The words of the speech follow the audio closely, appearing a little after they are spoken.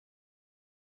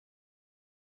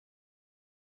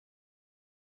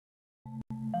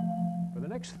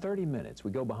next 30 minutes,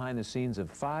 we go behind the scenes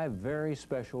of 5 very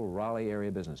special Raleigh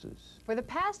area businesses. For the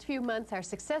past few months, our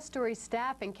Success Stories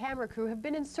staff and camera crew have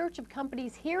been in search of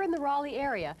companies here in the Raleigh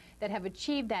area that have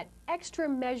achieved that extra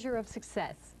measure of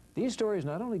success. These stories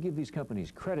not only give these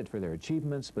companies credit for their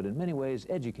achievements, but in many ways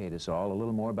educate us all a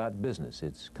little more about business,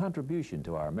 its contribution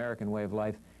to our American way of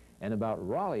life, and about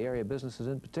Raleigh area businesses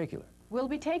in particular. We'll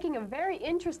be taking a very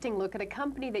interesting look at a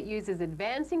company that uses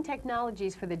advancing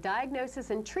technologies for the diagnosis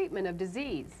and treatment of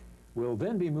disease. We'll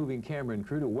then be moving camera and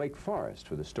crew to Wake Forest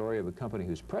for the story of a company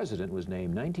whose president was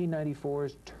named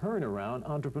 1994's Turnaround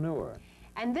Entrepreneur.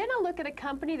 And then a look at a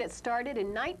company that started in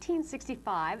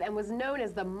 1965 and was known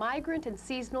as the Migrant and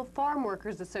Seasonal Farm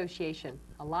Workers Association.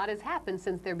 A lot has happened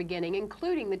since their beginning,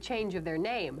 including the change of their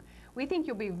name. We think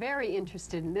you'll be very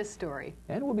interested in this story.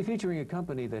 And we'll be featuring a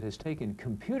company that has taken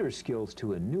computer skills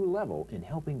to a new level in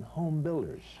helping home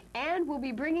builders. And we'll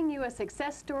be bringing you a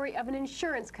success story of an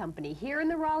insurance company here in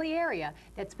the Raleigh area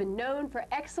that's been known for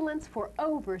excellence for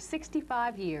over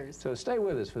 65 years. So stay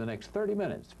with us for the next 30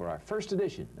 minutes for our first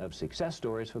edition of Success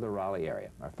Stories for the Raleigh area.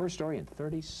 Our first story in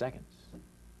 30 seconds.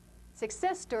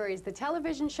 Success Stories, the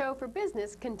television show for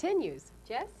business, continues.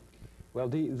 Jess? Well,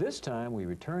 Dee, this time we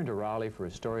return to Raleigh for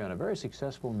a story on a very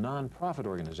successful nonprofit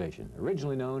organization,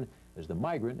 originally known as the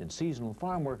Migrant and Seasonal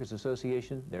Farm Workers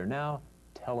Association. They're now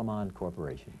Telamon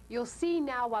Corporation. You'll see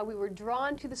now why we were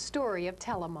drawn to the story of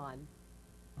Telamon.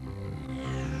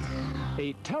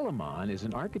 A telamon is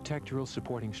an architectural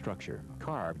supporting structure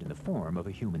carved in the form of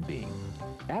a human being,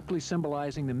 aptly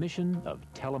symbolizing the mission of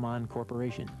Telamon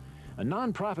Corporation, a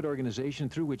nonprofit organization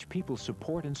through which people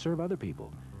support and serve other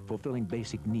people, fulfilling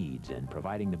basic needs and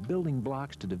providing the building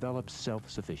blocks to develop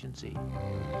self-sufficiency.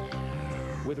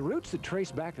 With roots that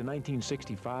trace back to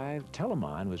 1965,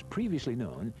 Telamon was previously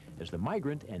known as the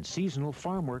Migrant and Seasonal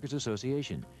Farm Workers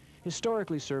Association,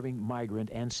 historically serving migrant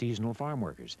and seasonal farm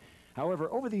workers.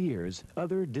 However, over the years,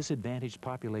 other disadvantaged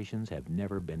populations have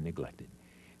never been neglected.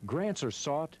 Grants are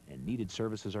sought and needed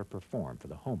services are performed for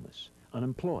the homeless,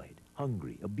 unemployed,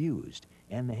 hungry, abused,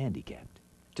 and the handicapped.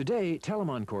 Today,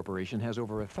 Telamon Corporation has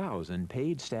over 1,000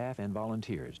 paid staff and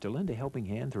volunteers to lend a helping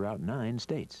hand throughout 9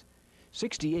 states.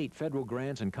 68 federal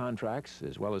grants and contracts,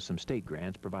 as well as some state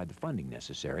grants, provide the funding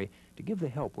necessary to give the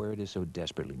help where it is so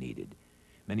desperately needed.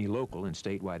 Many local and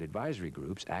statewide advisory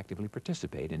groups actively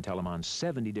participate in Telamon's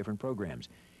 70 different programs,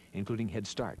 including Head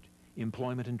Start,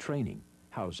 employment and training,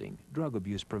 housing, drug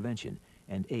abuse prevention,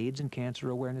 and AIDS and cancer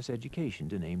awareness education,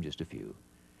 to name just a few.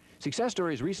 Success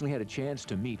Stories recently had a chance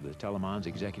to meet with Telamon's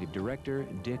executive director,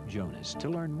 Dick Jonas, to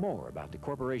learn more about the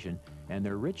corporation and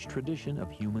their rich tradition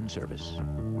of human service.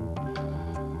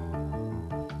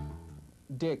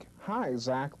 Dick, how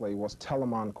exactly was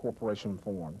Telamon Corporation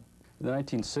formed? In the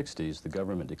 1960s, the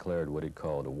government declared what it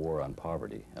called a war on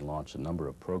poverty and launched a number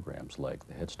of programs like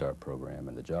the Head Start program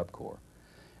and the Job Corps.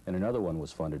 And another one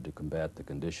was funded to combat the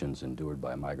conditions endured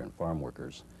by migrant farm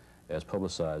workers, as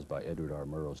publicized by Edward R.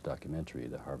 Murrow's documentary,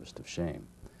 The Harvest of Shame.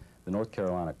 The North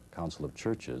Carolina Council of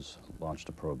Churches launched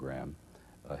a program,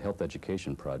 a health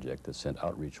education project that sent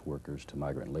outreach workers to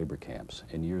migrant labor camps.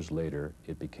 And years later,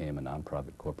 it became a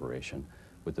nonprofit corporation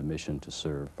with the mission to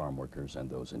serve farm workers and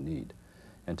those in need.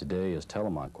 And today, as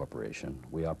Telamon Corporation,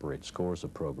 we operate scores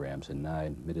of programs in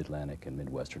 9 mid-Atlantic and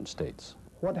Midwestern states.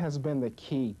 What has been the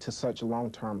key to such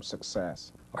long-term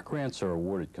success? Our grants are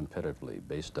awarded competitively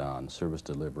based on service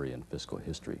delivery and fiscal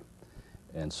history.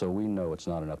 And so we know it's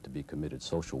not enough to be committed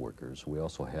social workers. We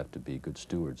also have to be good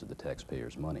stewards of the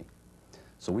taxpayers' money.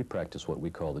 So we practice what we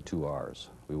call the 2 R's.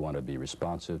 We want to be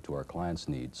responsive to our clients'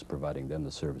 needs, providing them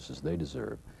the services they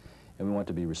deserve. And we want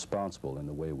to be responsible in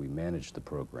the way we manage the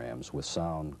programs with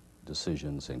sound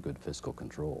decisions and good fiscal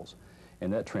controls.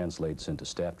 And that translates into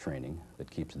staff training that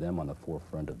keeps them on the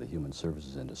forefront of the human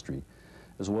services industry,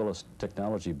 as well as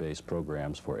technology-based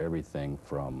programs for everything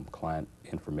from client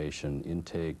information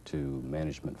intake to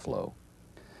management flow.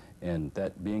 And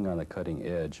that being on the cutting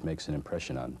edge makes an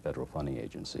impression on federal funding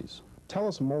agencies. Tell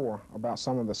us more about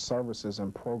some of the services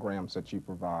and programs that you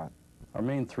provide. Our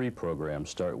main 3 programs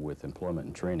start with employment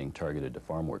and training targeted to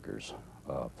farm workers,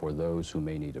 for those who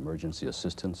may need emergency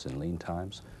assistance in lean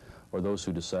times, or those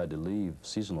who decide to leave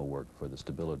seasonal work for the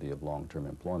stability of long-term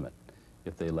employment.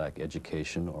 If they lack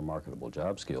education or marketable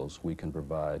job skills, we can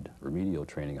provide remedial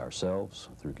training ourselves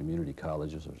through community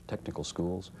colleges or technical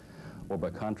schools, or by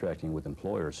contracting with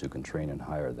employers who can train and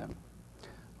hire them.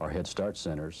 Our Head Start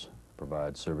centers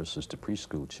provide services to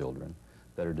preschool children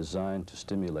that are designed to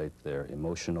stimulate their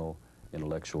emotional,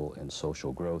 intellectual, and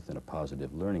social growth in a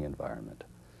positive learning environment.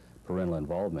 Parental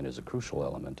involvement is a crucial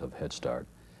element of Head Start,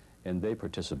 And they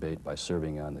participate by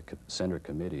serving on the center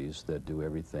committees that do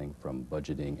everything from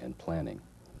budgeting and planning.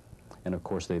 And of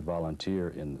course, they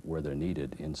volunteer where they're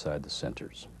needed inside the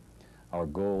centers. Our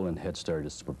goal in Head Start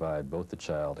is to provide both the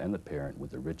child and the parent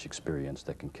with a rich experience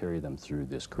that can carry them through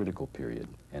this critical period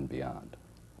and beyond.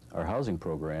 Our housing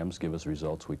programs give us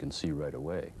results we can see right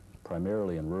away.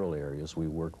 Primarily in rural areas, we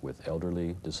work with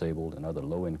elderly, disabled, and other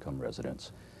low-income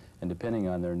residents. And depending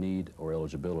on their need or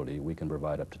eligibility, we can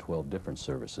provide up to 12 different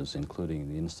services, including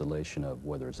the installation of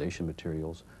weatherization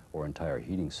materials or entire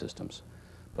heating systems.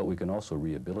 But we can also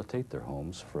rehabilitate their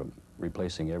homes, from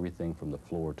replacing everything from the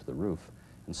floor to the roof,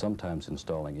 and sometimes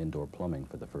installing indoor plumbing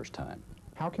for the first time.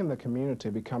 How can the community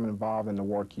become involved in the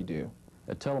work you do?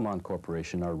 At Telamon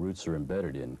Corporation, our roots are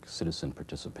embedded in citizen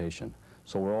participation,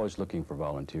 so we're always looking for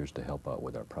volunteers to help out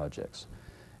with our projects.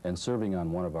 And serving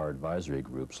on one of our advisory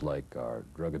groups, like our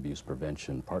Drug Abuse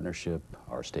Prevention Partnership,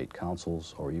 our state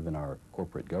councils, or even our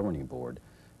corporate governing board,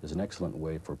 is an excellent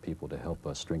way for people to help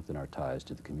us strengthen our ties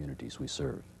to the communities we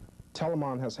serve.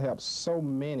 Telamon has helped so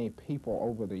many people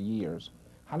over the years.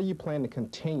 How do you plan to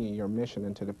continue your mission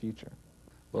into the future?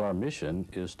 Well, our mission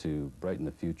is to brighten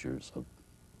the futures of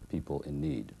people in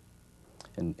need.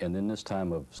 And in this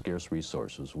time of scarce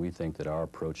resources, we think that our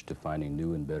approach to finding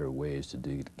new and better ways to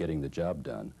getting the job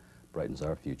done brightens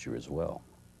our future as well.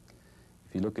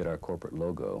 If you look at our corporate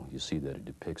logo, you see that it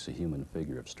depicts a human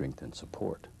figure of strength and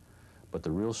support. But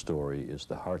the real story is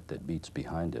the heart that beats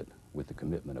behind it, with the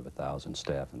commitment of 1,000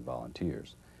 staff and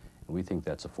volunteers. And we think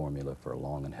that's a formula for a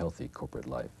long and healthy corporate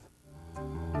life.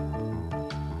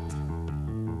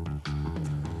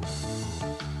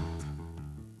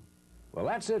 Well,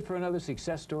 that's it for another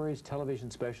Success Stories television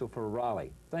special for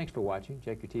Raleigh. Thanks for watching.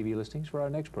 Check your TV listings for our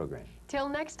next program. Till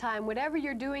next time, whatever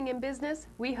you're doing in business,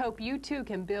 we hope you too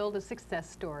can build a success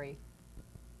story.